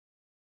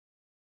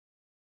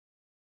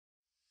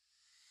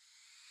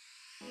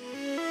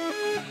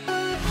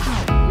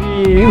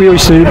We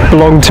used to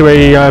belong to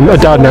a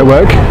dad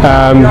network,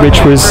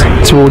 which was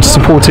towards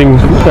supporting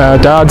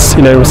dads,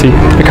 you know, obviously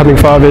becoming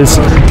fathers,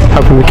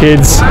 helping the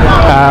kids,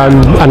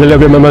 and a little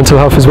bit of mental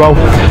health as well.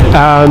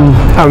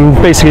 And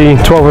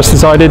basically 12 of us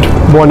decided,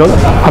 why not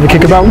have a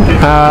kickabout?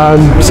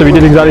 So we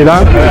did exactly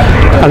that.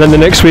 And then the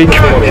next week,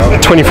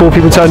 24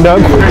 people turned up.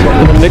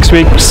 And then the next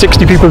week,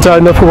 60 people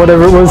turned up or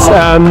whatever it was.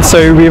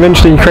 So we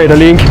eventually created a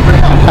league.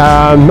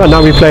 And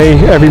now we play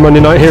every Monday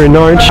night here in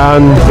Norwich.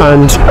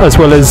 And as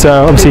well as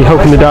obviously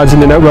helping the dads in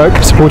the network,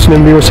 supporting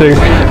them, we also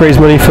raise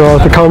money for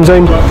the Calm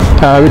Zone,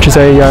 which is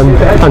a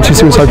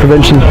anti-suicide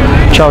prevention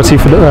charity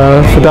for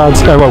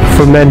dads, well,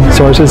 for men,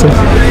 sorry I should say.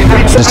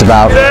 It's just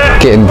about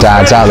getting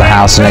dads out of the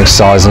house and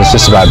exercising. It's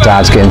just about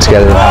dads getting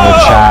together and having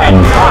a chat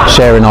and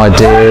sharing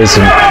ideas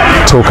and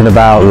talking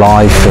about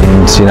life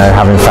and, you know,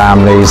 having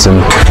families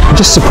and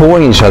just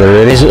supporting each other,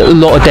 really. There's a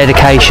lot of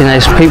dedication.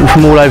 There's people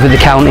from all over the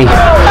county,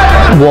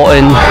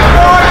 Watton,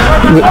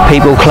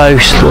 people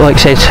close, like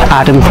I said,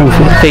 Adam from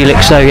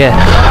Felix, so yeah,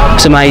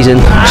 it's amazing.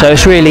 So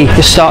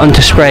it's starting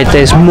to spread.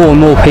 There's more and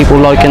more people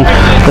liking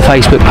the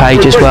Facebook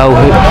page as well,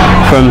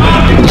 from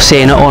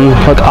seeing it on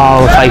like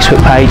our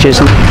Facebook pages,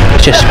 and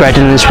it's just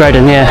spreading and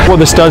spreading, yeah. What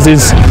this does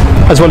is,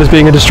 as well as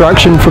being a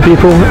distraction for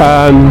people,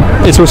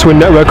 it's also a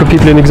network of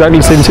people in exactly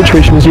the same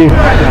situation as you.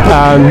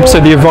 So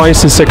the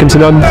advice is second to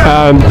none.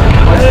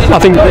 I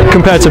think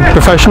compared to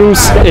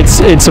professionals, it's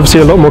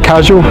obviously a lot more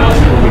casual.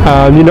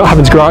 You're not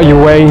having to go out of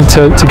your way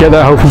to get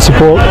that help and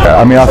support.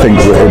 I mean, I think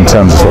in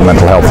terms of sort of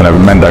mental health, and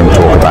men don't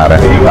talk about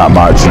it that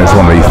much, and it's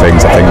one of these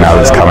things I think now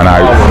that's coming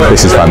out,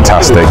 this is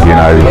fantastic, you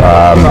know.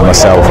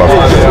 Myself, I've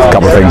a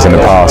couple of things in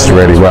the past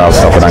really well,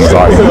 suffered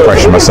anxiety and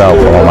depression myself,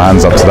 I hold my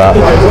hands up to that.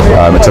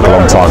 It took a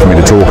long time for me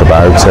to talk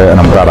about it, and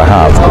I'm glad I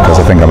have, because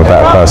I think I'm a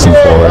better person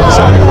for it.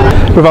 So.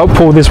 Without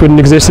Paul, this wouldn't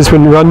exist, this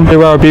wouldn't run.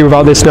 Where I'd be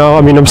without this now,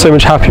 I mean, I'm so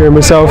much happier in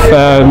myself.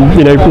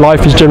 You know,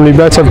 life is generally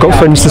better. I've got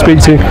friends to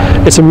speak to.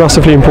 It's a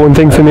massively important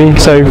thing for me.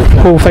 So,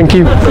 Paul, thank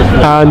you.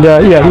 And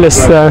yeah,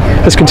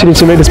 let's continue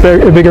to make this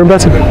bigger and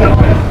better.